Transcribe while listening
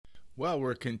Well,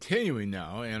 we're continuing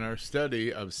now in our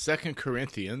study of 2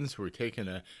 Corinthians. We're taking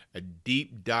a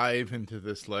deep dive into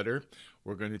this letter.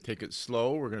 We're going to take it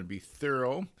slow. We're going to be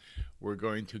thorough. We're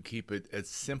going to keep it as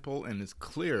simple and as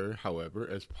clear, however,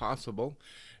 as possible,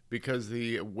 because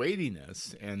the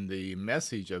weightiness and the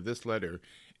message of this letter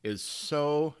is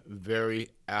so very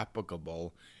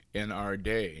applicable in our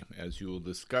day, as you will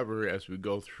discover as we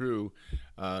go through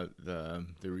the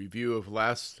review of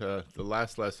the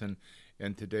last lesson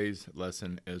and today's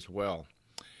lesson as well.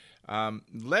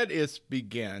 Let us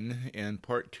begin in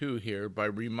part 2 here by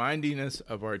reminding us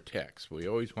of our text. We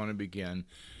always want to begin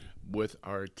with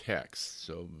our text.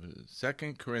 So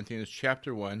 2 Corinthians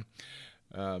chapter 1,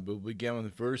 we'll begin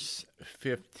with verse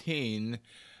 15.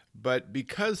 But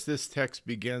because this text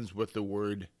begins with the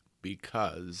word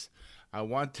because, I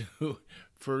want to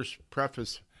first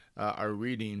preface our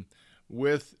reading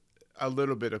with a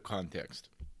little bit of context.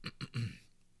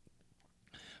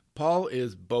 Paul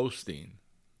is boasting,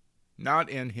 not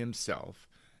in himself,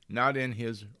 not in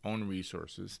his own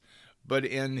resources, but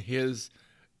in his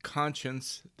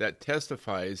conscience that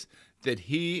testifies that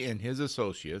he and his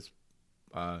associates,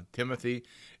 Timothy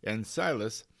and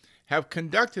Silas, have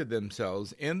conducted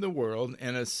themselves in the world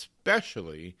and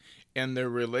especially in their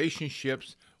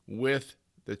relationships with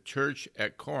the church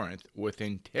at Corinth with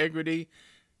integrity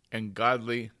and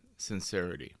godly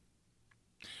sincerity.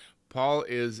 Paul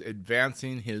is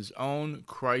advancing his own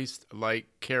Christ-like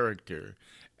character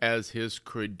as his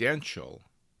credential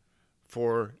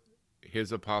for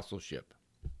his apostleship.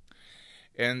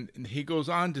 And he goes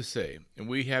on to say,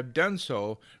 we have done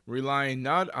so relying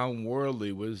not on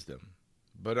worldly wisdom,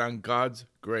 but on God's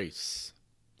grace.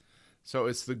 So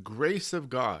it's the grace of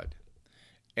God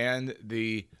and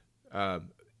the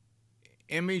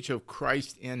image of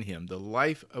Christ in him, the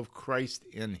life of Christ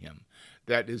in him,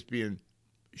 that is being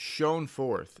shown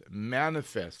forth,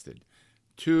 manifested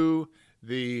to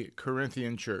the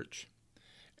Corinthian church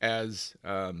as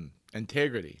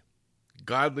integrity,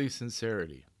 godly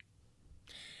sincerity.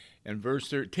 In verse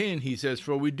 13, he says,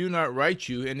 "For we do not write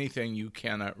you anything you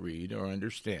cannot read or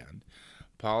understand."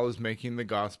 Paul is making the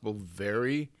gospel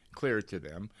very clear to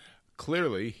them.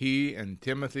 Clearly, he and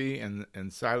Timothy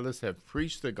and Silas have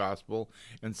preached the gospel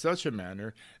in such a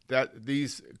manner that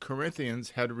these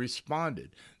Corinthians had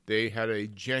responded. They had a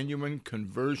genuine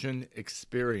conversion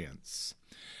experience.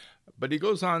 But he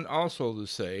goes on also to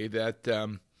say that,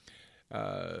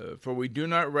 "For we do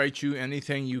not write you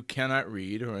anything you cannot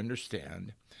read or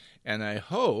understand. And I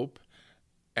hope,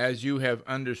 as you have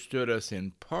understood us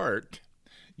in part,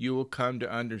 you will come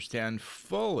to understand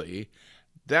fully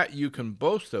that you can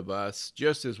boast of us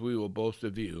just as we will boast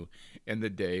of you in the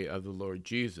day of the Lord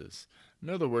Jesus." In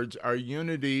other words, our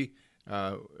unity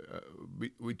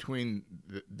between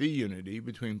the unity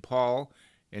between Paul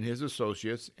and his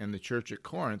associates and the church at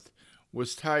Corinth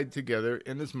was tied together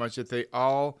inasmuch that they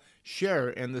all share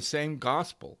in the same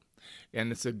gospel.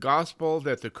 And it's a gospel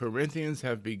that the Corinthians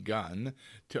have begun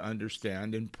to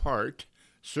understand in part,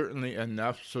 certainly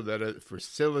enough so that it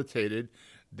facilitated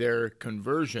their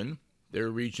conversion,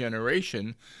 their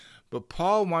regeneration. But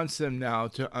Paul wants them now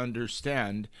to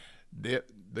understand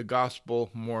the gospel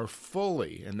more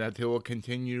fully, and that they will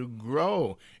continue to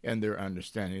grow in their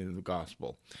understanding of the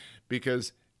gospel.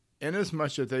 Because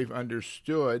inasmuch that they've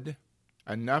understood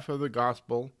enough of the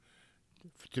gospel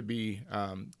to be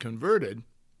converted,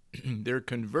 their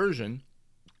conversion,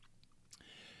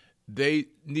 they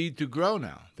need to grow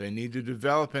now. They need to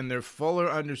develop in their fuller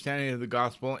understanding of the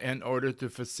gospel in order to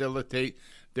facilitate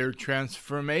their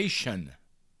transformation.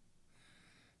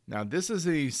 Now, this is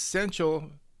an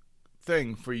essential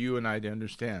thing for you and I to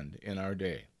understand in our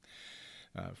day.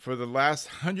 For the last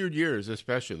 100 years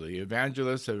especially,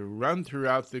 evangelists have run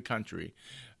throughout the country,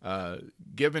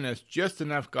 giving us just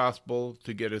enough gospel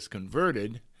to get us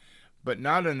converted, but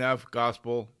not enough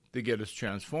gospel to get us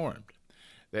transformed.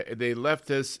 They left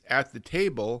us at the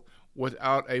table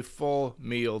without a full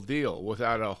meal deal,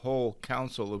 without a whole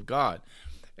counsel of God.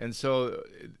 And so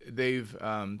they've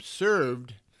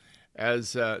served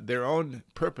as their own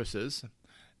purposes.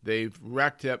 They've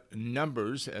racked up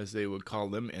numbers, as they would call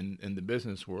them in the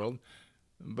business world,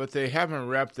 but they haven't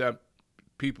wrapped up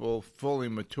people fully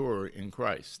mature in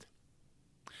Christ.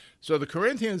 So the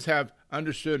Corinthians have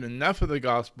understood enough of the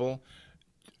gospel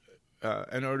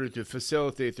in order to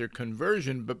facilitate their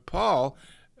conversion, but Paul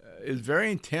is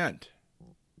very intent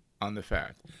on the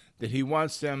fact that he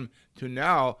wants them to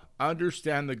now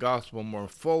understand the gospel more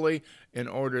fully in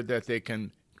order that they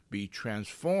can be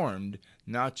transformed,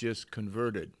 not just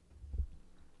converted.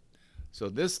 So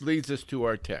this leads us to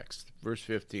our text, verse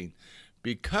 15.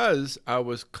 "Because I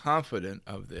was confident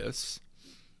of this,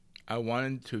 I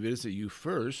wanted to visit you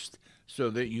first so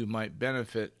that you might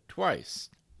benefit twice.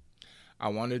 I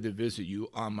wanted to visit you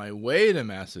on my way to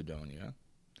Macedonia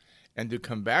and to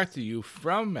come back to you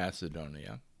from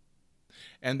Macedonia,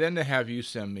 and then to have you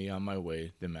send me on my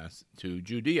way to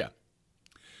Judea.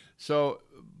 So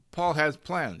Paul has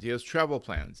plans. He has travel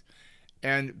plans.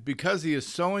 And because he is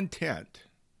so intent,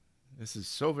 this is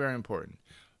so very important,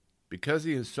 because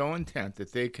he is so intent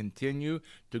that they continue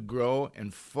to grow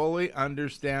and fully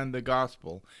understand the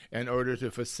gospel in order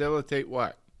to facilitate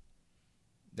what?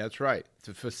 That's right,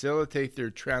 to facilitate their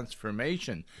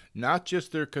transformation, not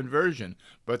just their conversion,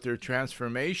 but their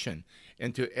transformation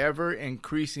into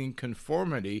ever-increasing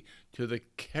conformity to the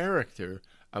character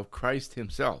of Christ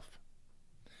himself.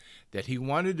 That he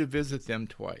wanted to visit them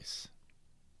twice.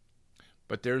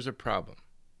 But there's a problem.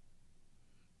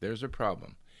 There's a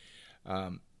problem.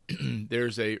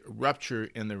 There's a rupture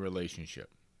in the relationship.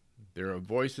 There are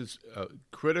voices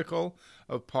critical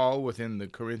of Paul within the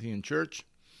Corinthian church,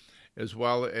 as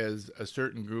well as a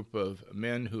certain group of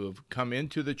men who have come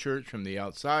into the church from the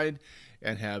outside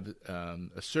and have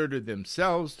asserted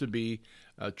themselves to be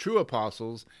true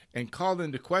apostles and called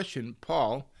into question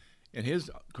Paul and his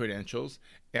credentials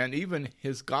and even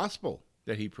his gospel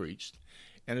that he preached,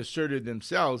 and asserted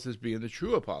themselves as being the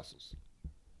true apostles.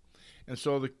 And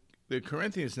so the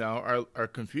Corinthians now are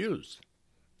confused.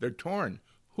 They're torn.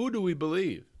 Who do we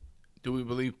believe? Do we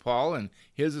believe Paul and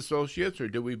his associates, or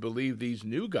do we believe these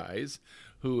new guys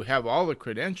who have all the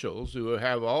credentials, who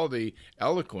have all the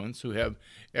eloquence, who have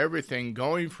everything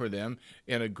going for them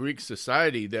in a Greek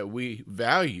society that we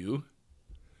value?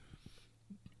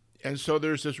 And so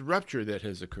there's this rupture that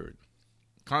has occurred.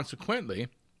 Consequently,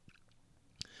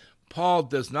 Paul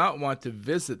does not want to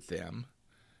visit them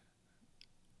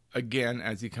again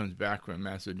as he comes back from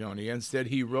Macedonia. Instead,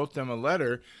 he wrote them a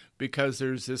letter because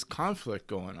there's this conflict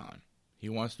going on. He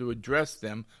wants to address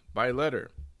them by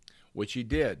letter, which he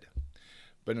did.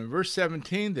 But in verse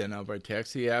 17 then of our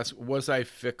text, he asks, was I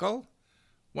fickle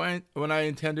when I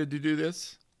intended to do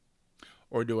this?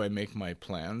 Or do I make my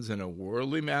plans in a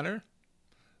worldly manner,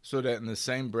 so that in the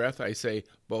same breath I say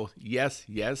both yes,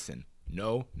 yes, and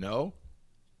no, no?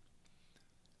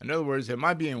 In other words, am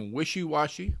I being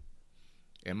wishy-washy?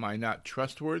 Am I not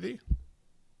trustworthy?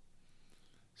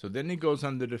 So then he goes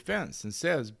on the defense and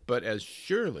says, but as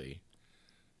surely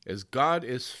as God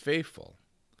is faithful,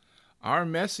 our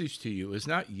message to you is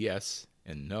not yes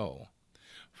and no.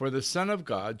 For the Son of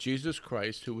God, Jesus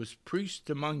Christ, who was preached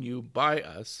among you by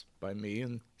us, by me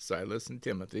and Silas and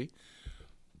Timothy,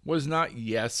 was not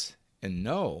yes and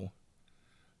no,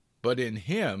 but in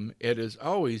him it has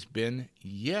always been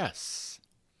yes.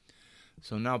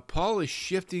 So now Paul is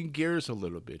shifting gears a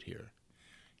little bit here.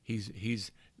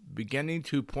 He's beginning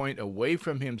to point away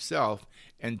from himself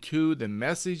and to the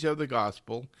message of the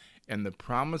gospel and the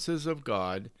promises of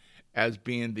God as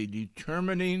being the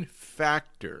determining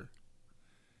factor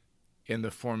in the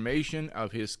formation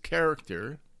of his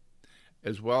character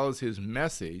as well as his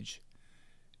message,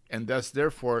 and thus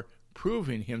therefore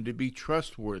proving him to be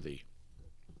trustworthy.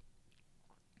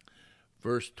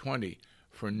 Verse 20,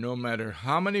 for no matter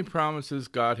how many promises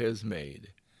God has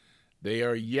made, they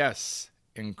are yes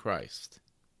in Christ.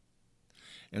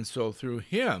 And so through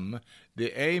him,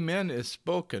 the Amen is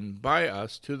spoken by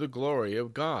us to the glory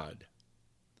of God.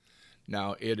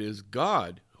 Now it is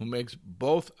God who makes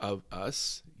both of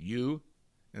us, you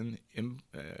and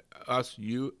us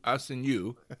and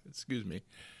you, excuse me.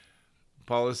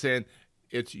 Paul is saying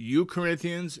it's you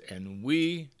Corinthians and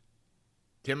we,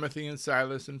 Timothy and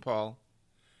Silas and Paul,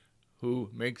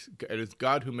 it is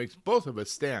God who makes both of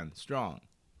us stand strong.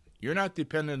 You're not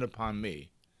dependent upon me.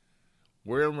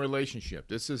 We're in relationship.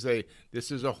 This is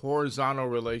a horizontal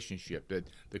relationship that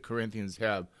the Corinthians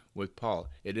have with Paul.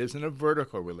 It isn't a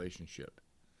vertical relationship.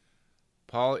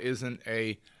 Paul isn't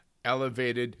an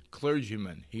elevated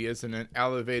clergyman. He isn't an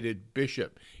elevated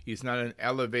bishop. He's not an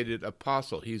elevated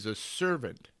apostle. He's a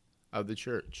servant of the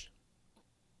church.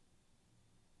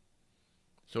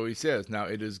 So he says, now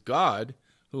it is God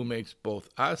who makes both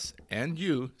us and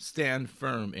you stand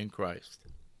firm in Christ.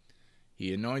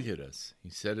 He anointed us. He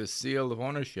set a seal of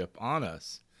ownership on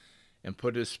us and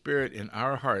put his Spirit in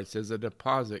our hearts as a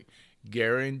deposit,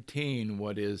 guaranteeing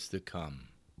what is to come.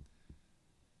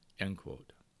 End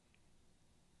quote.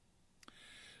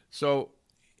 So,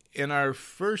 in our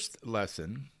first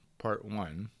lesson, part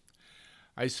 1,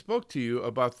 I spoke to you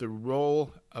about the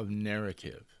role of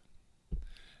narrative.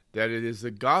 That it is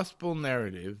the gospel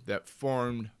narrative that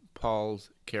formed Paul's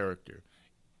character.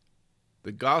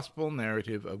 The gospel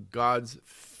narrative of God's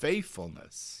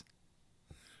faithfulness.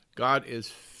 God is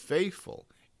faithful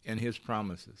in his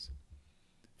promises.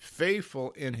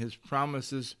 faithful in his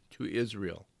promises to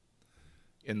Israel,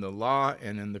 in the law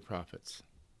and in the prophets.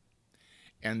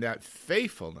 And that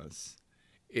faithfulness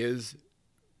is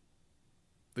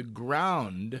the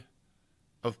ground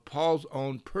of Paul's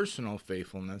own personal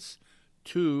faithfulness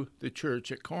to the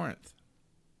church at Corinth.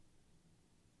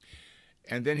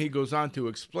 And then he goes on to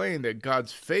explain that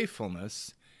God's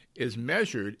faithfulness is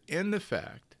measured in the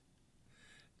fact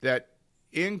that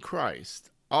in Christ,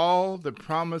 all the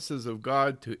promises of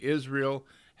God to Israel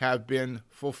have been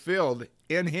fulfilled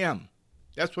in him.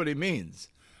 That's what he means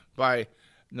by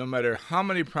no matter how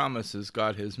many promises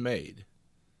God has made,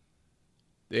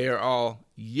 they are all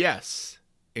yes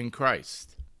in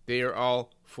Christ. They are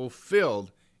all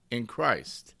fulfilled in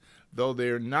Christ. Though they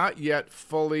are not yet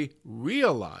fully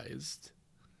realized,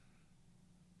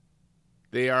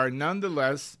 they are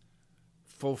nonetheless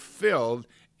fulfilled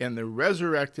in the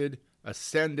resurrected,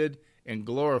 ascended, and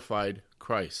glorified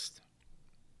Christ.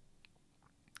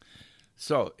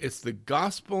 So it's the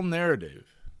gospel narrative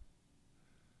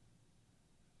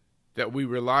that we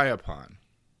rely upon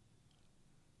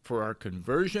for our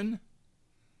conversion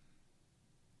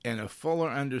and a fuller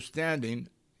understanding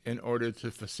in order to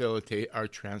facilitate our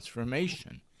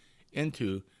transformation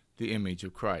into the image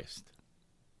of Christ.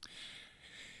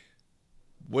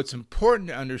 What's important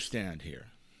to understand here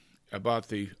about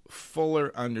the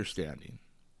fuller understanding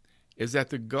is that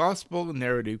the gospel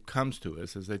narrative comes to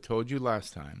us, as I told you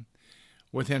last time,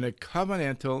 within a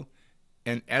covenantal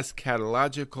and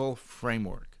eschatological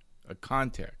framework, a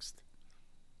context.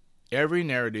 Every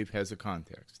narrative has a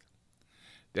context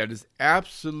that is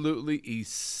absolutely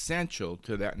essential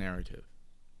to that narrative.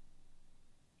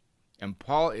 And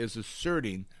Paul is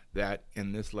asserting that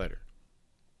in this letter.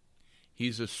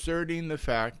 He's asserting the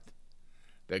fact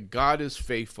that God is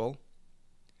faithful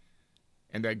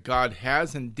and that God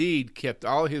has indeed kept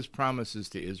all his promises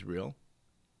to Israel,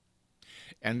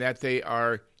 and that they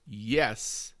are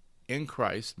yes in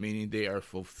Christ, meaning they are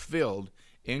fulfilled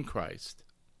in Christ,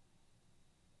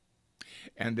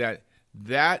 and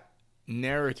that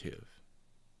narrative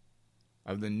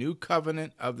of the new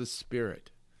covenant of the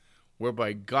Spirit,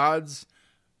 whereby God's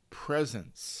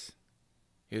presence,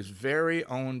 his very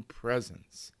own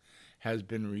presence, has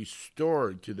been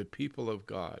restored to the people of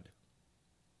God.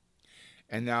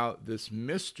 And now this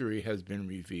mystery has been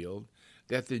revealed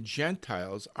that the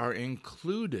Gentiles are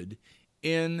included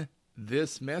in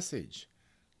this message.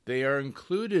 They are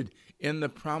included in the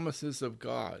promises of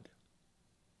God.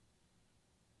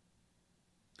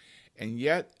 And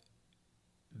yet,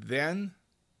 then,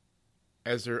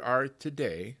 as there are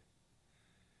today,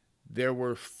 there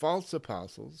were false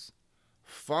apostles,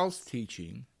 false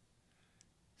teaching,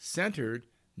 centered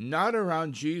not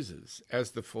around Jesus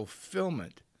as the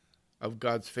fulfillment of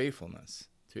God's faithfulness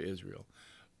to Israel,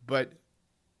 but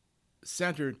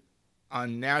centered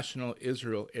on national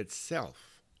Israel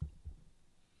itself.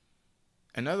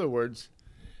 In other words,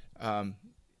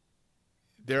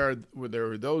 there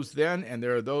are those then and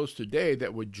there are those today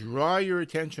that would draw your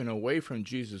attention away from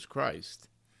Jesus Christ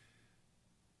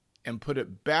and put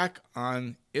it back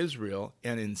on Israel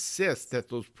and insist that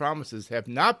those promises have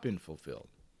not been fulfilled.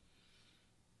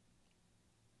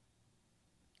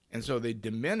 And so they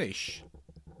diminish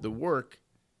the work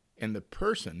and the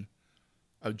person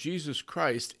of Jesus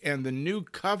Christ and the new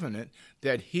covenant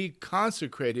that he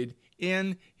consecrated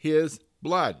in his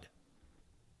blood.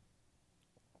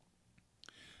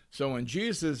 So when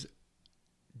Jesus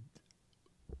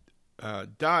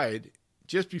died,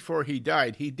 just before he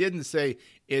died, he didn't say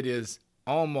it is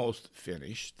almost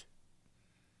finished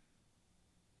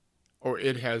or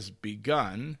it has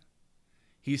begun.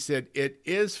 He said it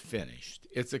is finished.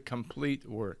 It's a complete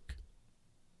work.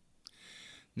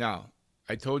 Now,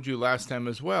 I told you last time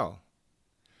as well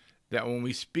that when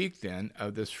we speak then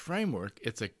of this framework,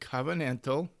 it's a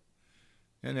covenantal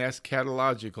and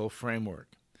eschatological framework.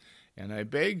 And I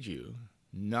begged you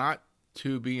not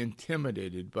to be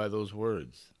intimidated by those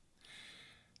words.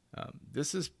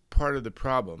 This is part of the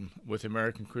problem with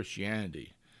American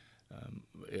Christianity.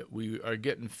 We are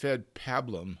getting fed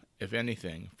pablum, if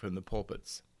anything, from the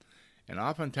pulpits. And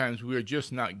oftentimes we are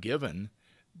just not given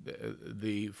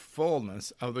the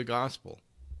fullness of the gospel.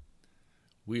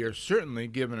 We are certainly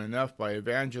given enough by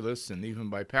evangelists and even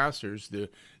by pastors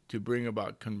to bring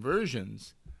about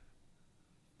conversions,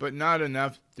 but not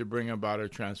enough to bring about a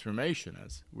transformation,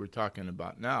 as we're talking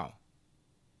about now.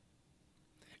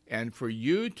 And for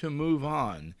you to move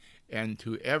on and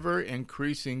to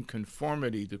ever-increasing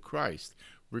conformity to Christ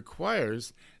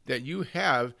requires that you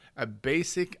have a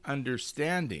basic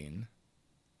understanding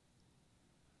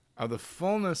of the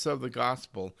fullness of the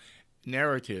gospel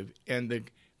narrative and the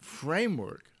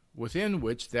framework within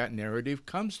which that narrative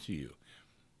comes to you.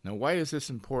 Now, why is this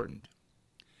important?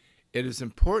 It is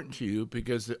important to you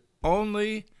because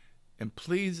and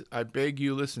please, I beg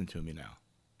you, listen to me now,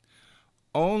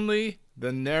 only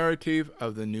the narrative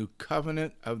of the new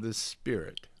covenant of the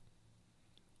Spirit,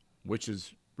 which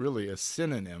is really a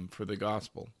synonym for the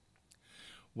gospel,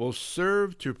 will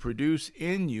serve to produce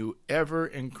in you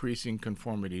ever-increasing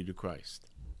conformity to Christ.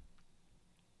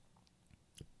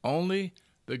 Only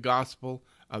the gospel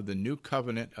of the new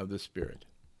covenant of the Spirit.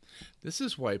 This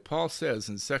is why Paul says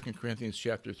in 2 Corinthians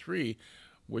chapter 3,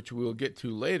 which we'll get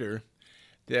to later,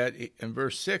 that in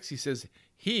verse 6 he says,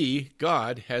 He,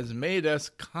 God, has made us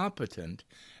competent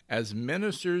as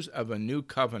ministers of a new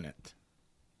covenant,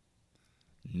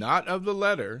 not of the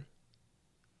letter,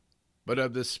 but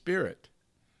of the Spirit.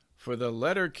 For the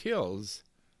letter kills,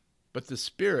 but the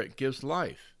Spirit gives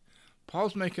life.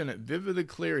 Paul's making it vividly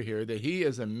clear here that he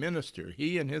is a minister.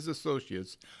 He and his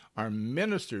associates are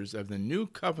ministers of the new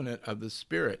covenant of the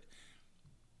Spirit,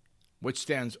 which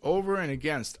stands over and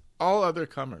against all other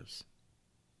comers,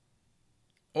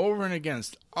 over and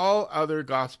against all other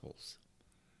gospels.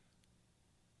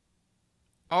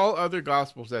 All other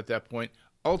gospels at that point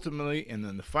ultimately, and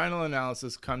then the final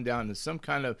analysis, come down to some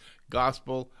kind of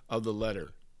gospel of the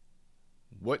letter.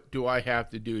 What do I have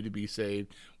to do to be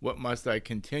saved? What must I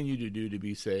continue to do to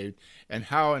be saved? And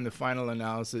how, in the final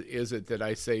analysis, is it that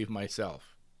I save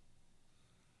myself?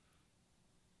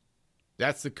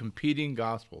 That's the competing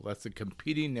gospel. That's the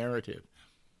competing narrative.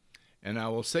 And I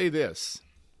will say this.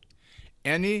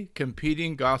 Any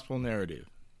competing gospel narrative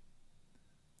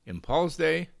in Paul's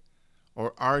day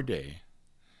or our day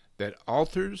that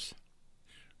alters,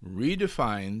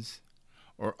 redefines,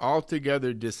 or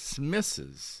altogether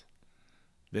dismisses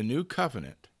the new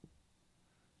covenant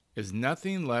is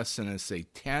nothing less than a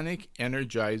satanic,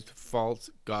 energized, false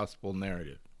gospel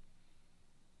narrative.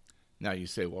 Now you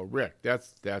say, well, Rick,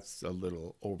 that's a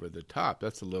little over the top.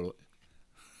 That's a little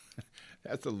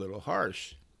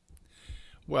harsh.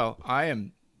 Well, I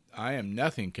am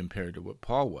nothing compared to what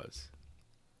Paul was.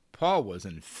 Paul was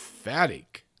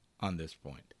emphatic on this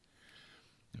point.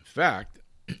 In fact,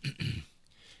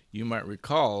 you might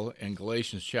recall in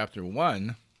Galatians chapter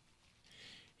 1,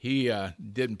 he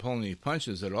didn't pull any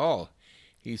punches at all.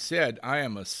 He said, I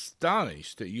am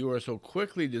astonished that you are so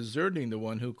quickly deserting the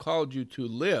one who called you to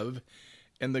live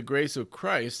in the grace of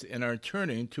Christ and are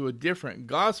turning to a different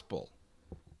gospel.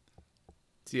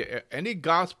 See, any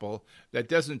gospel that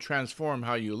doesn't transform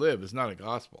how you live is not a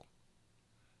gospel.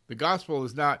 The gospel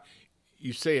is not,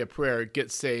 you say a prayer,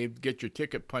 get saved, get your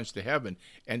ticket punched to heaven,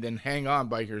 and then hang on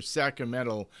by your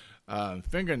sacramental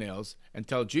fingernails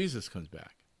until Jesus comes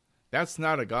back. That's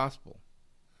not a gospel.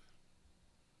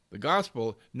 The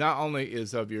gospel not only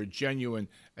is of your genuine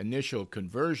initial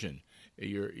conversion,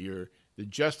 the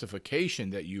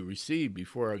justification that you receive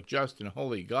before a just and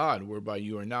holy God, whereby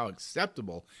you are now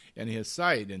acceptable in his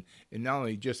sight, and not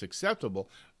only just acceptable,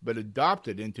 but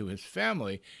adopted into his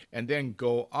family, and then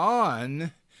go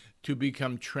on to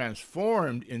become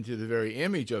transformed into the very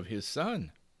image of his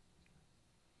Son.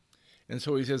 And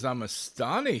so he says, I'm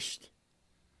astonished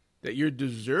that you're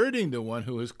deserting the one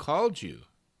who has called you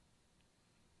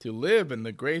to live in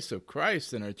the grace of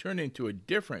Christ and are turning to a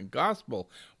different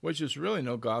gospel, which is really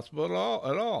no gospel at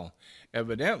all.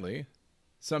 Evidently,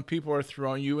 some people are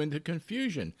throwing you into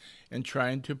confusion and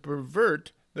trying to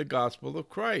pervert the gospel of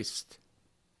Christ.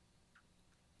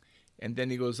 And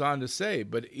then he goes on to say,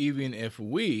 but even if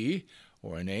we,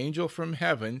 or an angel from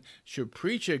heaven, should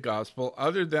preach a gospel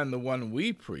other than the one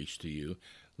we preach to you,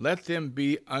 let them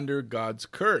be under God's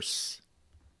curse.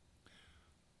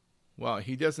 Well,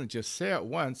 he doesn't just say it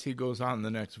once, he goes on in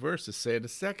the next verse to say it a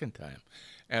second time.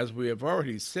 As we have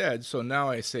already said, so now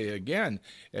I say again,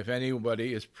 if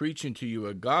anybody is preaching to you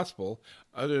a gospel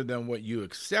other than what you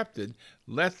accepted,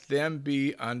 let them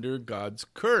be under God's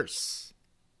curse.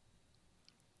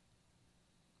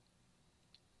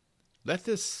 Let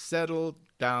this settle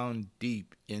down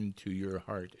deep into your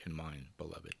heart and mind,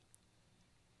 beloved.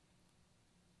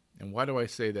 And why do I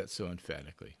say that so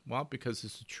emphatically? Well, because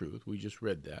it's the truth. We just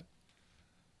read that.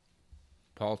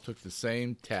 Paul took the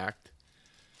same tact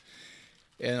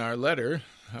in our letter,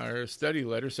 our study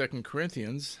letter, 2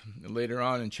 Corinthians, later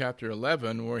on in chapter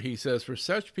 11, where he says, for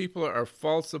such people are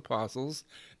false apostles,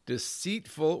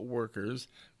 deceitful workers,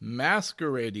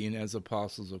 masquerading as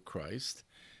apostles of Christ.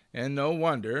 And no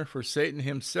wonder, for Satan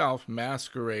himself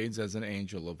masquerades as an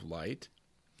angel of light.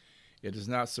 It is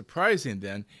not surprising,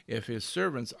 then, if his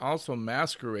servants also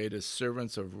masquerade as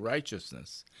servants of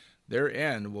righteousness. Their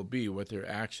end will be what their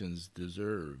actions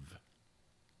deserve.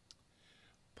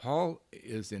 Paul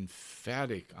is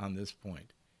emphatic on this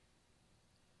point.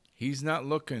 He's not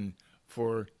looking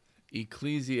for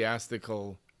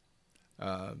ecclesiastical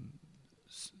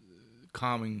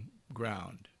common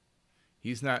ground.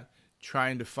 He's not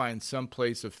trying to find some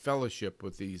place of fellowship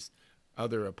with these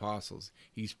other apostles.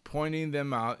 He's pointing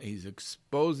them out. He's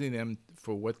exposing them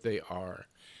for what they are.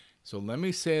 So let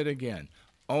me say it again.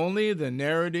 Only the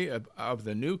narrative of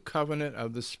the new covenant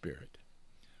of the Spirit,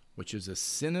 which is a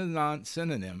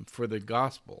synonym for the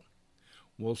gospel,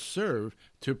 will serve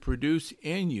to produce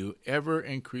in you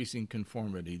ever-increasing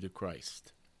conformity to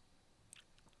Christ.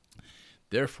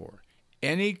 Therefore,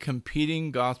 any competing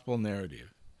gospel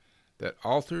narrative that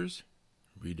alters,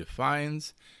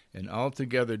 redefines, and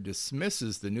altogether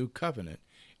dismisses the new covenant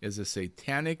is a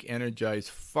satanic, energized,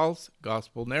 false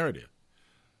gospel narrative.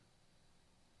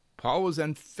 Paul was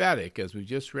emphatic, as we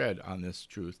just read, on this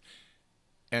truth,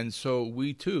 and so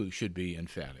we too should be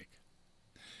emphatic,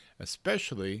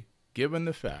 especially given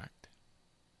the fact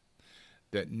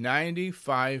that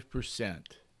 95%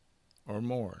 or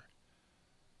more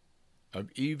of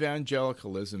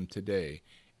evangelicalism today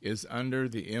is under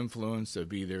the influence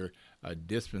of either a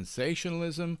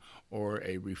dispensationalism or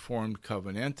a reformed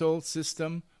covenantal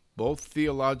system, both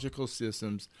theological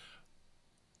systems,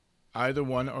 either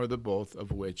one or the both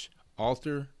of which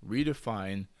alter,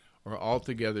 redefine, or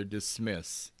altogether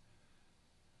dismiss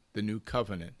the new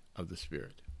covenant of the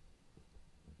Spirit.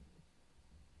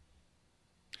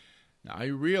 Now, I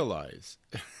realize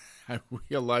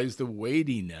the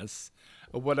weightiness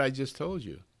of what I just told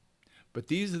you. But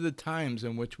these are the times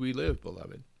in which we live,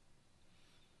 beloved.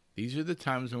 These are the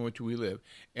times in which we live,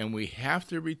 and we have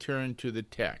to return to the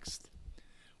text.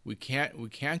 We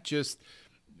can't just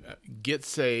get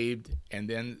saved and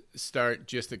then start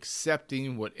just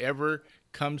accepting whatever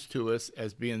comes to us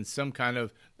as being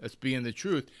as being the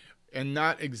truth, and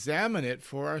not examine it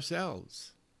for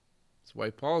ourselves. That's why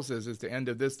Paul says at the end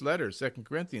of this letter, 2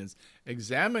 Corinthians,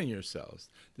 examine yourselves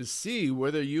to see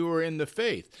whether you are in the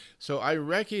faith. So I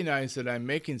recognize that I'm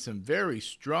making some very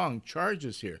strong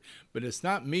charges here, but it's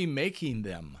not me making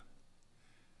them.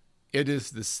 It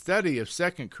is the study of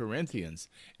 2 Corinthians,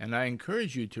 and I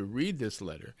encourage you to read this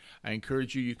letter. I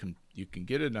encourage you can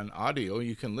get it on audio.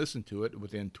 You can listen to it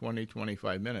within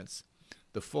 20-25 minutes,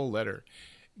 the full letter.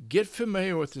 Get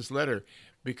familiar with this letter,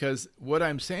 because what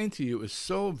I'm saying to you is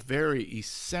so very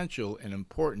essential and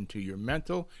important to your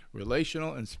mental,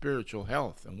 relational, and spiritual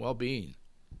health and well-being.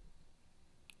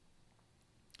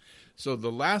 So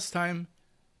the last time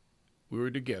we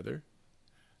were together,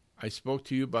 I spoke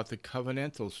to you about the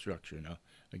covenantal structure. Now,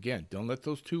 again, don't let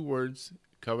those two words,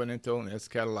 covenantal and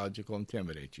eschatological,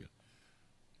 intimidate you.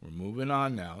 We're moving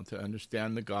on now to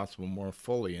understand the gospel more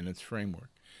fully in its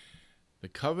framework. The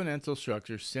covenantal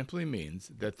structure simply means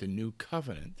that the new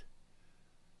covenant,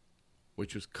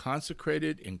 which was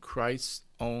consecrated in Christ's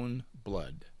own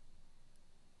blood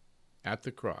at the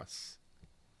cross,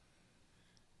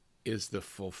 is the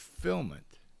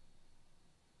fulfillment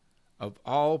of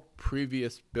all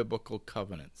previous biblical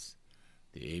covenants.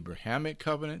 The Abrahamic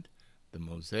covenant, the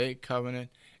Mosaic covenant,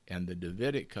 and the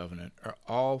Davidic covenant are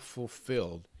all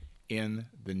fulfilled in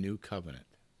the new covenant.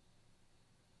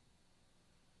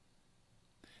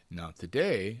 Now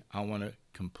today, I want to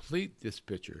complete this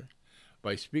picture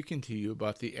by speaking to you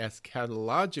about the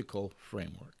eschatological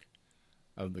framework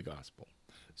of the gospel.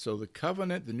 So the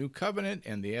covenant, the new covenant,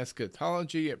 and the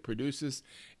eschatology it produces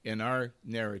in our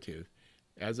narrative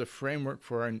as a framework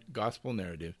for our gospel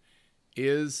narrative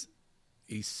is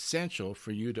essential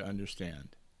for you to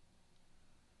understand.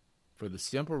 For the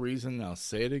simple reason, and I'll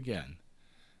say it again,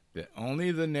 that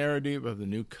only the narrative of the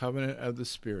new covenant of the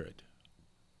Spirit,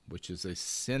 which is a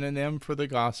synonym for the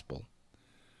gospel,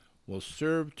 will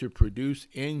serve to produce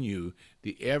in you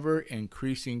the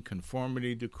ever-increasing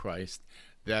conformity to Christ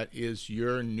that is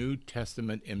your New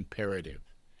Testament imperative.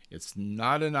 It's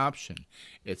not an option.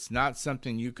 It's not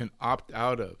something you can opt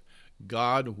out of.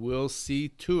 God will see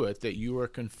to it that you are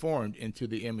conformed into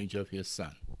the image of His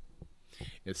Son.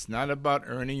 It's not about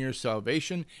earning your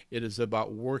salvation. It is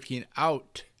about working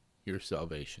out your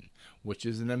salvation, which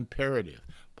is an imperative.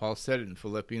 Paul said it in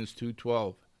Philippians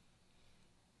 2:12.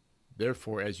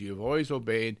 Therefore, as you have always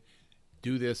obeyed,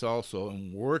 do this also,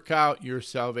 and work out your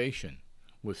salvation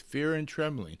with fear and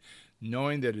trembling,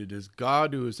 knowing that it is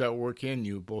God who is at work in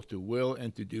you, both to will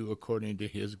and to do according to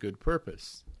His good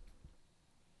purpose.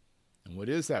 And what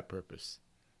is that purpose?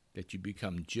 That you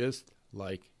become just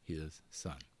like His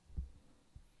Son.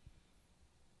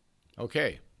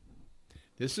 Okay,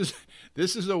 this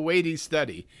is a weighty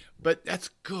study, but that's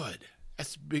good.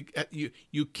 That's big.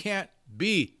 You can't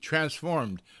be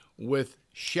transformed with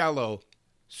shallow,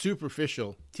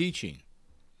 superficial teaching.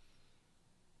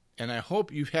 And I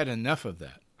hope you've had enough of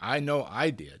that. I know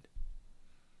I did.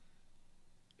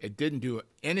 It didn't do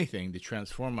anything to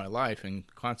transform my life, and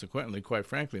consequently, quite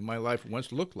frankly, my life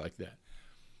once looked like that.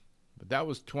 But that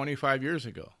was 25 years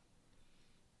ago.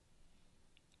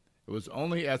 It was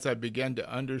only as I began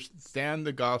to understand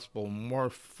the gospel more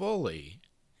fully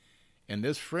in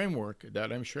this framework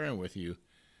that I'm sharing with you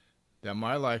that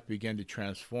my life began to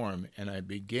transform, and I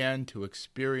began to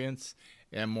experience,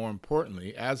 and more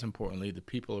importantly, as importantly, the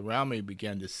people around me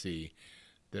began to see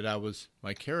that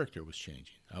my character was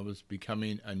changing. I was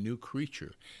becoming a new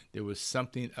creature. There was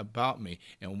something about me.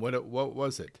 And what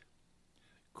was it?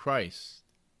 Christ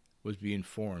was being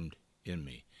formed in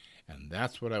me. And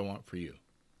that's what I want for you.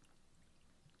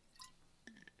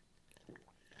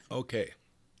 Okay.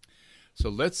 So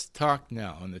let's talk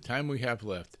now, in the time we have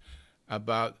left,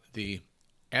 about the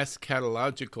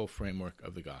eschatological framework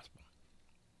of the gospel.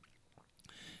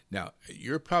 Now,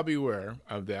 you're probably aware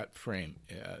of that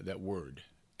that word,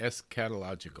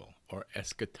 eschatological or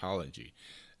eschatology.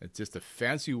 It's just a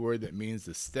fancy word that means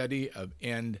the study of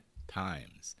end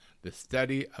times, the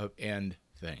study of end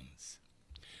things.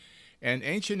 And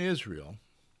ancient Israel,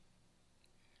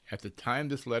 at the time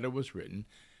this letter was written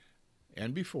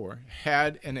and before,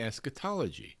 had an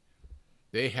eschatology.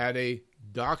 They had a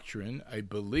doctrine, a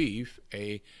belief,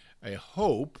 a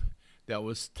hope that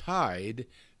was tied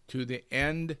to the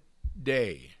end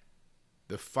day,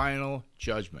 the final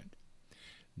judgment.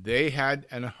 They had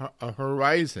a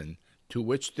horizon to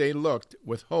which they looked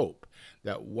with hope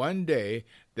that one day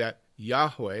that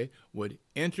Yahweh would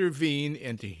intervene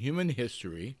into human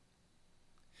history,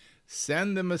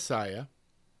 send the Messiah,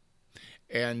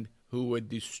 and who would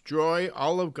destroy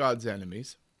all of God's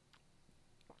enemies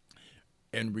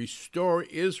and restore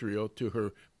Israel to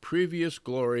her previous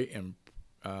glory and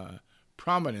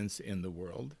prominence in the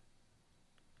world.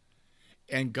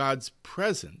 And God's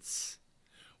presence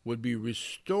would be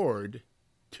restored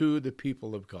to the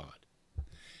people of God.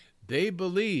 They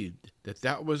believed that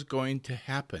that was going to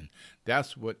happen.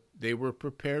 That's what they were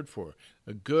prepared for.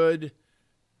 A good,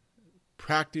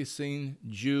 practicing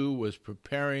Jew was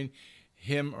preparing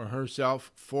him or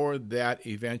herself for that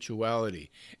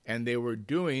eventuality. And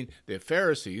the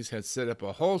Pharisees had set up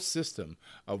a whole system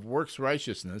of works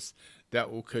righteousness that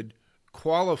could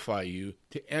qualify you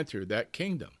to enter that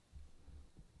kingdom.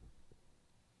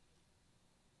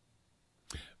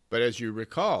 But as you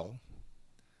recall,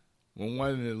 when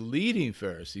one of the leading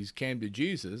Pharisees came to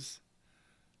Jesus,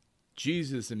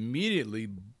 Jesus immediately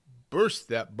burst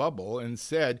that bubble and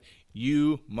said,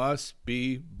 "You must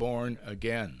be born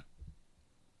again.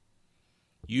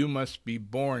 You must be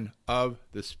born of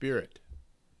the Spirit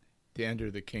to enter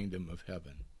the kingdom of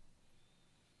heaven."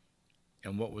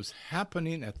 And what was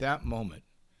happening at that moment,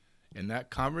 in that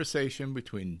conversation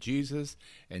between Jesus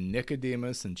and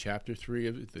Nicodemus in chapter 3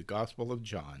 of the Gospel of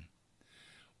John,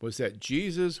 was that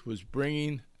Jesus was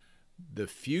bringing the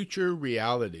future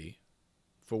reality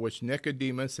for which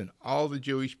Nicodemus and all the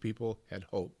Jewish people had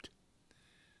hoped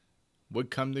would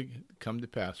come to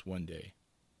pass one day,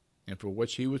 and for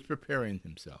which he was preparing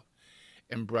himself,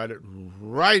 and brought it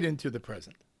right into the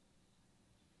present.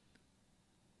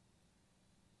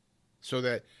 So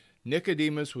that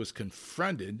Nicodemus was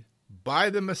confronted by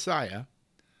the Messiah,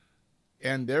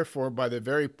 and therefore by the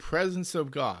very presence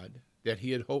of God that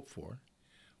he had hoped for.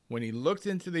 When he looked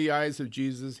into the eyes of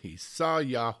Jesus, he saw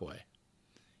Yahweh.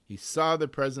 He saw the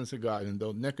presence of God. And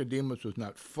though Nicodemus was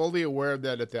not fully aware of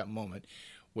that at that moment,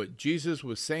 what Jesus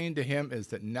was saying to him is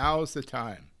that now is the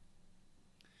time.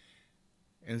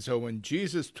 And so when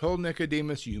Jesus told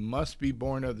Nicodemus, "You must be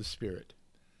born of the Spirit.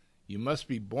 You must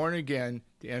be born again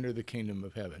to enter the kingdom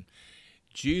of heaven,"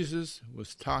 Jesus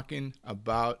was talking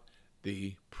about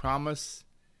the promise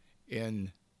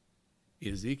in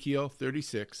Ezekiel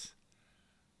 36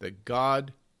 that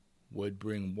God would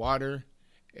bring water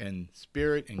and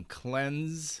spirit and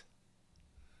cleanse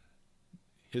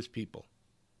his people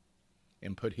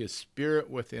and put his spirit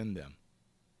within them.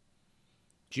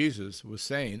 Jesus was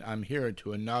saying, "I'm here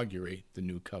to inaugurate the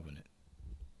new covenant."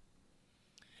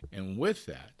 And with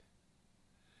that,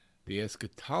 the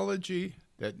eschatology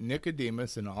that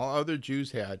Nicodemus and all other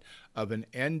Jews had of an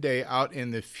end day out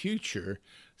in the future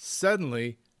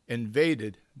suddenly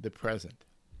invaded the present.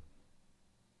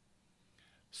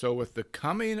 So with the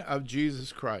coming of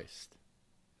Jesus Christ,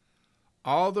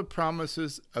 all the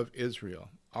promises of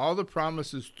Israel, all the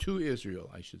promises to Israel,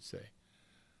 I should say,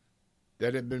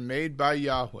 that had been made by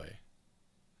Yahweh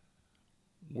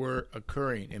were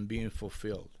occurring and being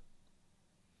fulfilled.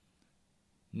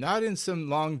 Not in some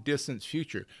long distance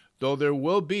future, though there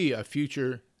will be a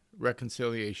future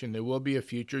reconciliation, there will be a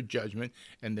future judgment,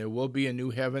 and there will be a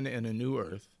new heaven and a new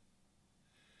earth.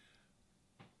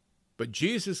 But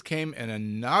Jesus came and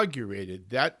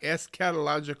inaugurated that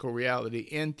eschatological reality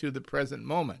into the present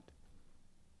moment.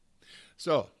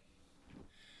 So,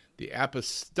 the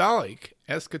apostolic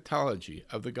eschatology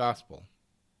of the gospel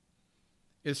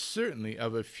is certainly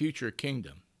of a future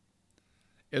kingdom,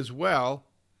 as well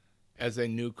as a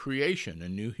new creation, a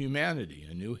new humanity,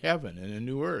 a new heaven, and a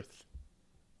new earth.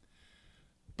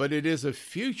 But it is a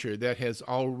future that has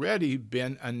already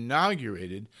been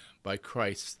inaugurated by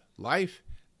Christ's life,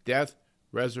 death,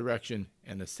 resurrection,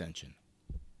 and ascension.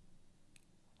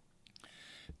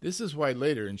 This is why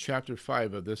later in chapter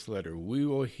 5 of this letter, we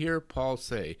will hear Paul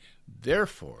say,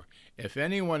 "Therefore, if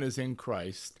anyone is in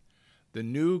Christ, the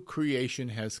new creation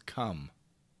has come.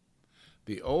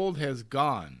 The old has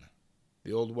gone."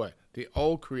 The old what? The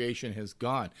old creation has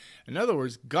gone. In other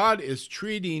words, God is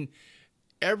treating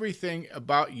everything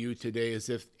about you today as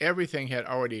if everything had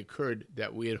already occurred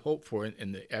that we had hoped for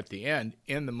at the end,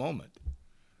 in the moment.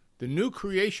 The new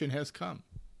creation has come.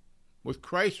 With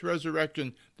Christ's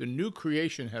resurrection, the new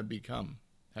creation had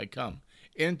come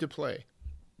into play.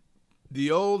 The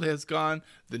old has gone,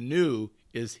 the new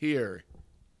is here.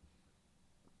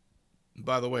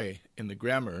 By the way, in the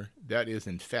grammar, that is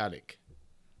emphatic.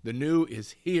 The new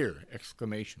is here,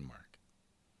 exclamation mark.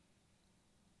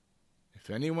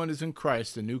 If anyone is in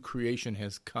Christ, the new creation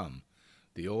has come.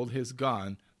 The old has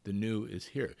gone, the new is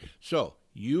here. So,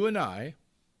 you and I,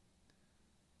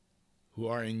 who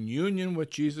are in union with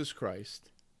Jesus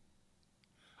Christ,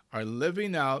 are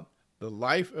living out the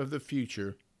life of the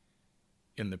future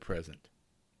in the present.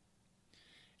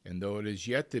 And though it is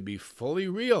yet to be fully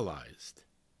realized,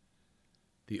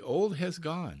 the old has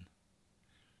gone.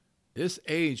 This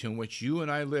age in which you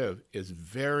and I live is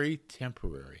very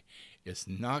temporary. It's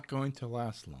not going to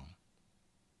last long.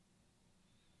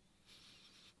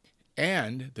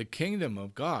 And the kingdom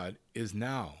of God is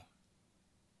now.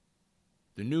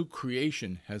 The new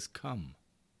creation has come.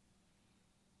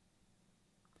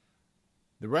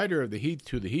 The writer of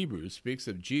to the Hebrews speaks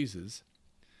of Jesus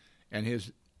and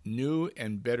his new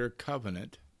and better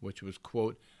covenant, which was,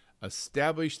 quote,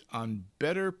 established on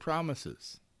better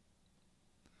promises.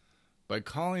 By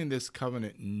calling this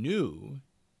covenant new,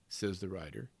 says the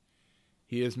writer,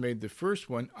 he has made the first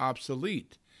one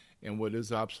obsolete, and what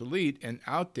is obsolete and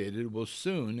outdated will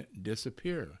soon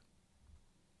disappear.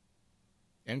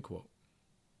 End quote.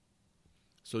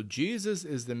 So Jesus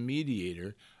is the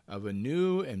mediator of a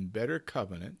new and better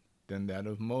covenant than that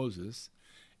of Moses,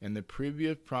 and the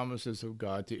previous promises of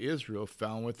God to Israel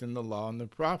found within the law and the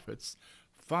prophets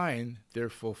find their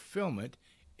fulfillment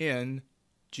in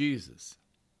Jesus,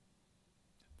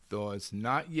 though it's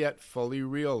not yet fully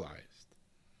realized.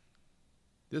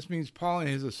 This means Paul and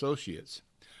his associates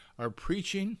are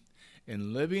preaching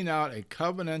and living out a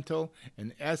covenantal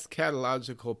and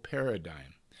eschatological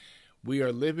paradigm. We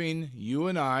are living, you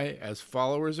and I, as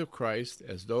followers of Christ,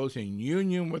 as those in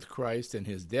union with Christ in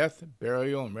his death,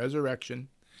 burial, and resurrection,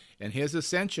 and his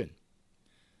ascension.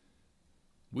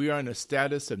 We are in a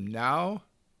status of now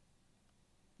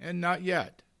and not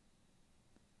yet.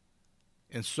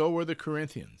 And so were the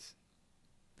Corinthians.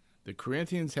 The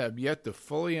Corinthians have yet to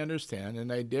fully understand,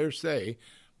 and I dare say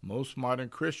most modern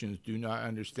Christians do not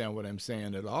understand what I'm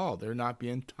saying at all. They're not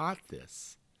being taught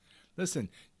this. Listen,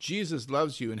 Jesus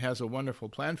loves you and has a wonderful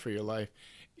plan for your life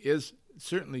is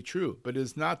certainly true, but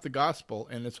is not the gospel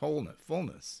in its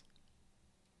fullness.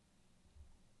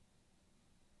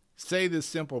 Say this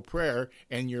simple prayer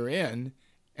and you're in,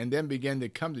 and then begin to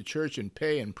come to church and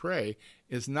pay and pray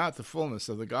is not the fullness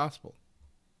of the gospel.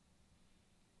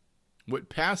 What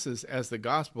passes as the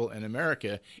gospel in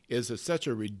America is such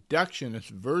a reductionist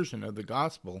version of the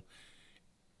gospel.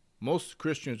 Most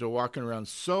Christians are walking around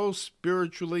so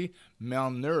spiritually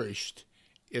malnourished,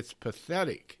 it's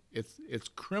pathetic. It's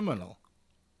criminal.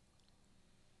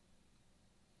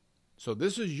 So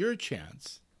this is your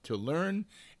chance to learn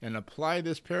and apply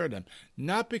this paradigm,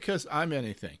 not because I'm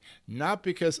anything, not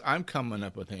because I'm coming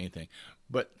up with anything,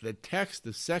 but the text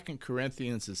of 2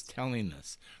 Corinthians is telling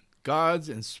us God's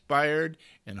inspired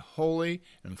and holy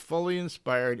and fully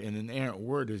inspired and inerrant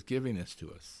word is giving this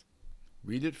to us.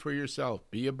 Read it for yourself.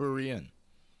 Be a Berean.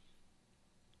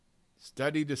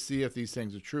 Study to see if these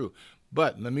things are true.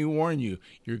 But let me warn you,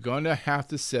 you're going to have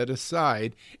to set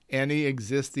aside any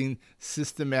existing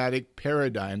systematic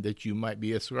paradigm that you might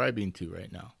be ascribing to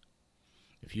right now.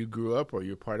 If you grew up or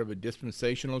you're part of a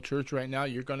dispensational church right now,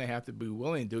 you're going to have to be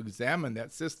willing to examine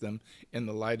that system in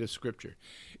the light of Scripture.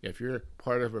 If you're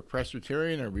part of a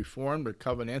Presbyterian or Reformed or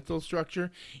covenantal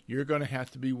structure, you're going to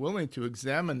have to be willing to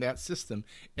examine that system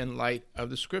in light of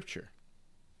the Scripture.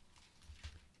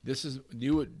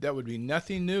 That would be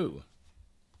nothing new.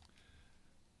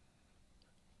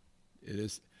 It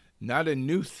is not a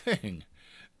new thing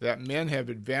that men have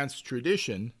advanced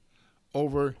tradition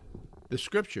over the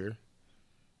Scripture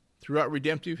throughout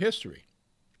redemptive history.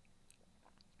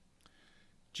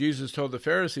 Jesus told the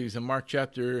Pharisees in Mark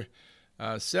chapter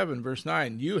 7, verse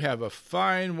 9, "You have a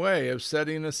fine way of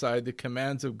setting aside the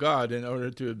commands of God in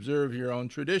order to observe your own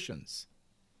traditions."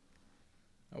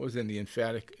 That was in the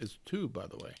emphatic as too, by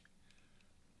the way.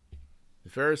 The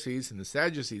Pharisees and the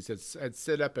Sadducees had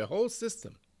set up a whole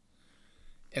system,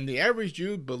 and the average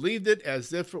Jew believed it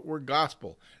as if it were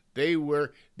gospel. They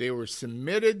were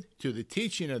submitted to the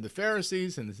teaching of the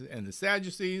Pharisees and the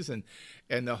Sadducees, and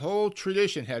the whole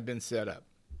tradition had been set up.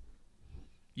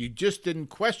 You just didn't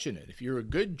question it. If you're a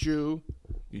good Jew,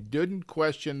 you didn't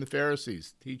question the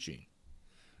Pharisees' teaching.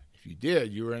 If you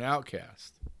did, you were an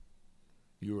outcast.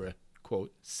 You were a,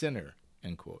 quote, sinner,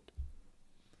 end quote.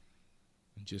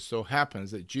 It just so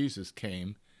happens that Jesus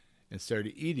came and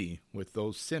started eating with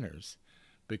those sinners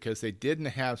because they didn't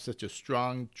have such a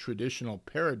strong traditional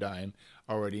paradigm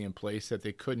already in place that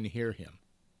they couldn't hear him.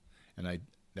 And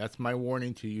that's my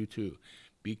warning to you too.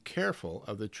 Be careful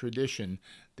of the tradition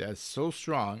that's so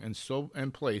strong and so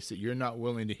in place that you're not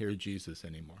willing to hear Jesus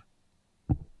anymore.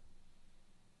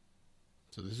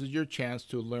 So this is your chance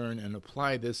to learn and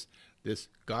apply this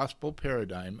gospel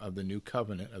paradigm of the new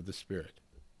covenant of the Spirit.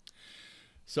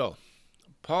 So,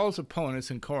 Paul's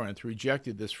opponents in Corinth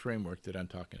rejected this framework that I'm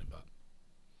talking about.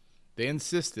 They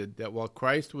insisted that while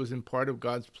Christ was in part of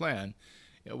God's plan,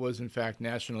 it was in fact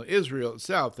national Israel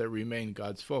itself that remained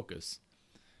God's focus.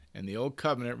 And the old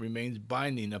covenant remains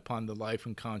binding upon the life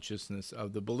and consciousness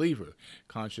of the believer.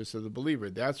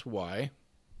 That's why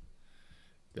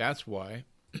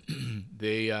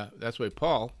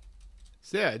Paul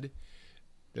said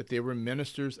that they were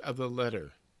ministers of the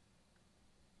letter.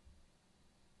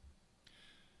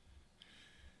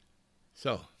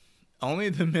 So, only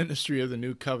the ministry of the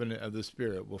new covenant of the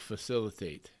Spirit will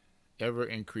facilitate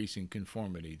ever-increasing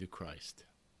conformity to Christ.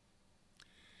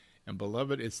 And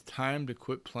beloved, it's time to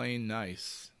quit playing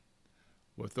nice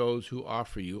with those who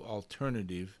offer you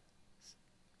alternative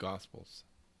gospels.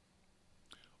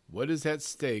 What is at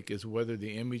stake is whether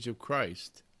the image of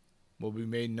Christ will be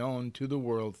made known to the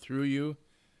world through you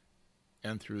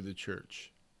and through the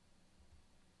church.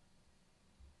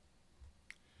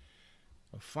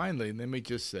 Well, finally, let me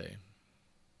just say,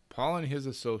 Paul and his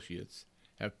associates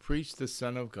have preached the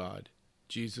Son of God,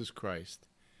 Jesus Christ,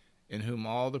 in whom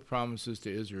all the promises to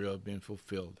Israel have been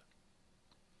fulfilled.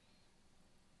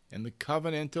 And the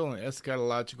covenantal and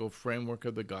eschatological framework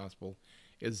of the gospel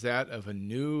is that of a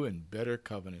new and better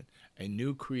covenant, a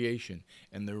new creation,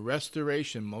 and the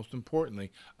restoration, most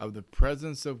importantly, of the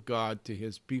presence of God to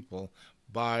his people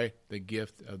by the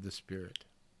gift of the Spirit.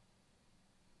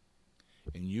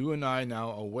 And you and I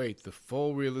now await the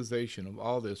full realization of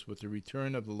all this with the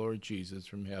return of the Lord Jesus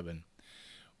from heaven,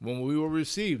 when we will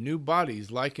receive new bodies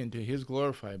likened to his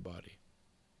glorified body.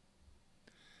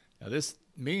 Now this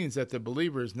means that the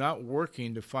believer is not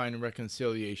working to find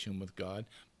reconciliation with God,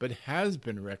 but has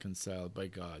been reconciled by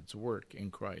God's work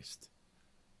in Christ.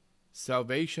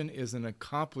 Salvation is an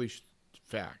accomplished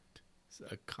fact,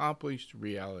 accomplished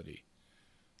reality,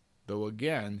 though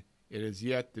again, it is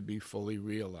yet to be fully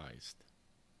realized.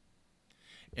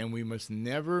 And we must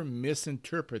never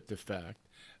misinterpret the fact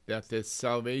that this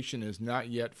salvation is not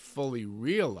yet fully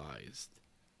realized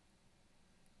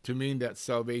to mean that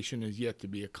salvation is yet to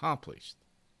be accomplished.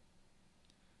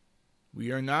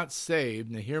 We are not saved,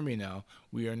 now hear me now,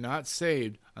 we are not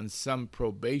saved on some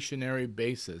probationary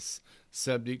basis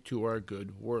subject to our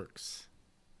good works.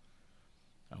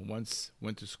 I once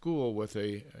went to school with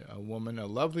a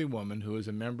lovely woman who is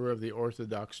a member of the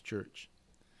Orthodox Church.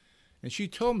 And she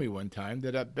told me one time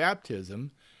that at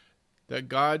baptism, that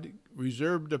God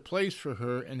reserved a place for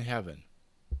her in heaven.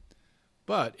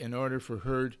 But in order for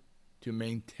her to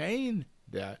maintain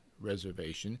that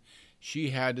reservation,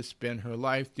 she had to spend her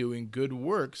life doing good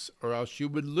works, or else she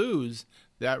would lose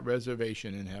that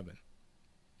reservation in heaven.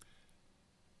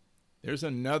 There's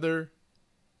another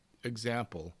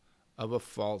example of a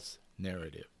false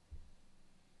narrative.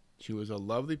 She was a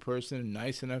lovely person, a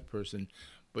nice enough person,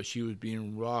 but she was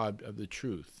being robbed of the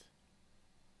truth.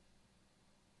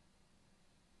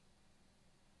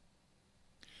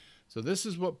 So this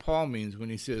is what Paul means when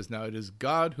he says, now it is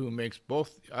God who makes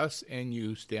both us and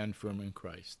you stand firm in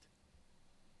Christ.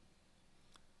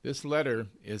 This letter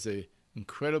is an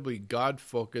incredibly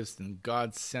God-focused and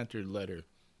God-centered letter,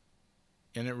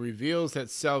 and it reveals that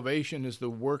salvation is the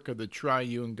work of the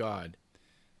triune God.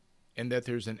 and that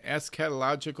there's an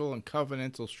eschatological and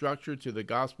covenantal structure to the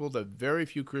gospel that very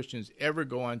few Christians ever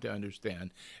go on to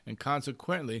understand, and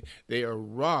consequently, they are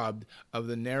robbed of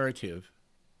the narrative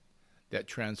that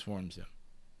transforms them.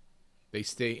 They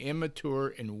stay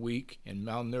immature and weak and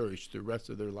malnourished the rest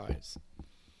of their lives.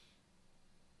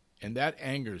 And that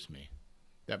angers me.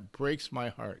 That breaks my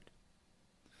heart.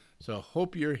 So I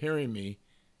hope you're hearing me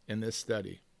in this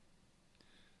study.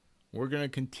 We're going to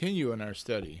continue in our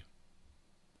study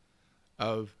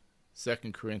of 2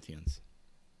 Corinthians.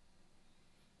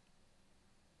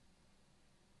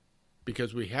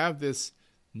 Because we have this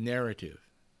narrative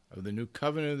of the new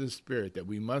covenant of the Spirit that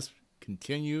we must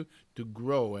continue to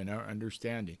grow in our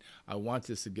understanding. I want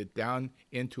this to get down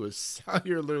into a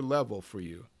cellular level for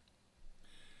you.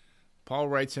 Paul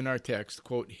writes in our text,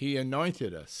 quote, "He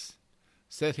anointed us,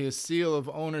 set his seal of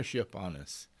ownership on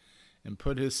us, and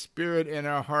put his Spirit in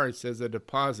our hearts as a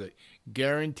deposit,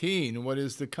 guaranteeing what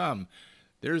is to come."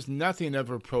 There's nothing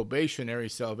of a probationary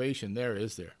salvation there,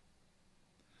 is there?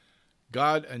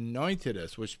 God anointed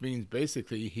us, which means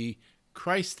basically he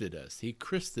Christed us, he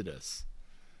Christed us,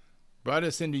 brought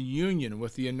us into union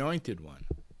with the Anointed One,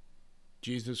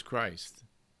 Jesus Christ.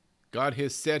 God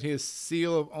has set his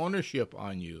seal of ownership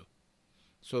on you.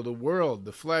 So the world,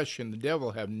 the flesh, and the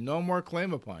devil have no more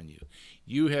claim upon you.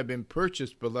 You have been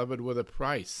purchased, beloved, with a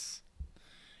price.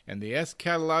 And the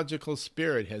eschatological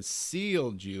Spirit has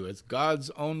sealed you as God's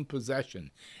own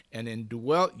possession and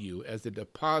indwelt you as a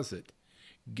deposit,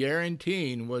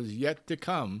 guaranteeing what is yet to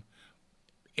come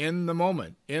in the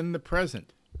moment, in the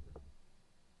present.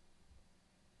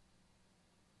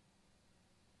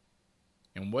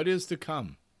 And what is to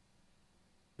come?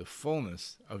 The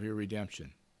fullness of your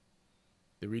redemption.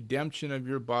 The redemption of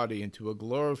your body into a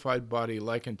glorified body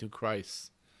like unto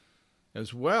Christ,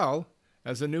 as well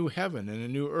as a new heaven and a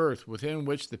new earth within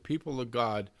which the people of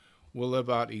God will live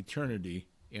out eternity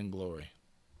in glory.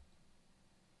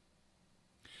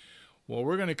 Well,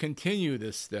 we're going to continue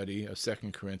this study of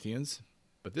 2 Corinthians,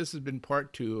 but this has been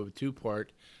part 2 of a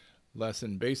 2-part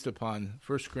lesson based upon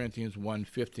 1 Corinthians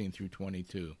 1:15 through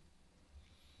 22.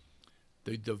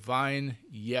 The divine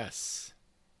yes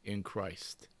in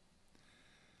Christ.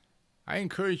 I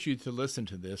encourage you to listen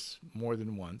to this more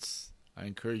than once. I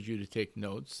encourage you to take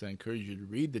notes. I encourage you to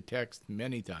read the text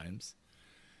many times.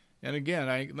 And again,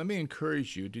 let me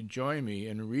encourage you to join me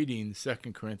in reading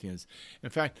 2 Corinthians.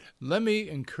 In fact, let me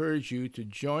encourage you to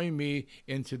join me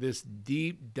into this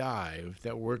deep dive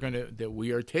that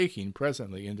we are taking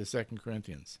presently into 2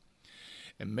 Corinthians.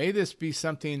 And may this be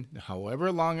something,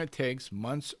 however long it takes,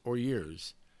 months or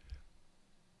years,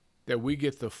 that we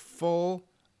get the full,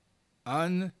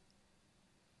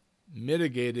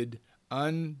 unmitigated,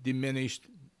 undiminished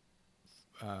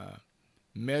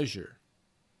measure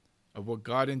of what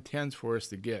God intends for us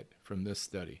to get from this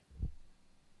study.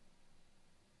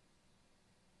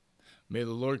 May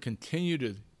the Lord continue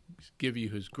to give you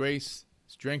his grace,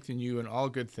 strengthen you in all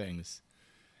good things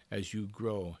as you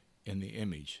grow in the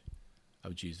image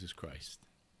of Jesus Christ.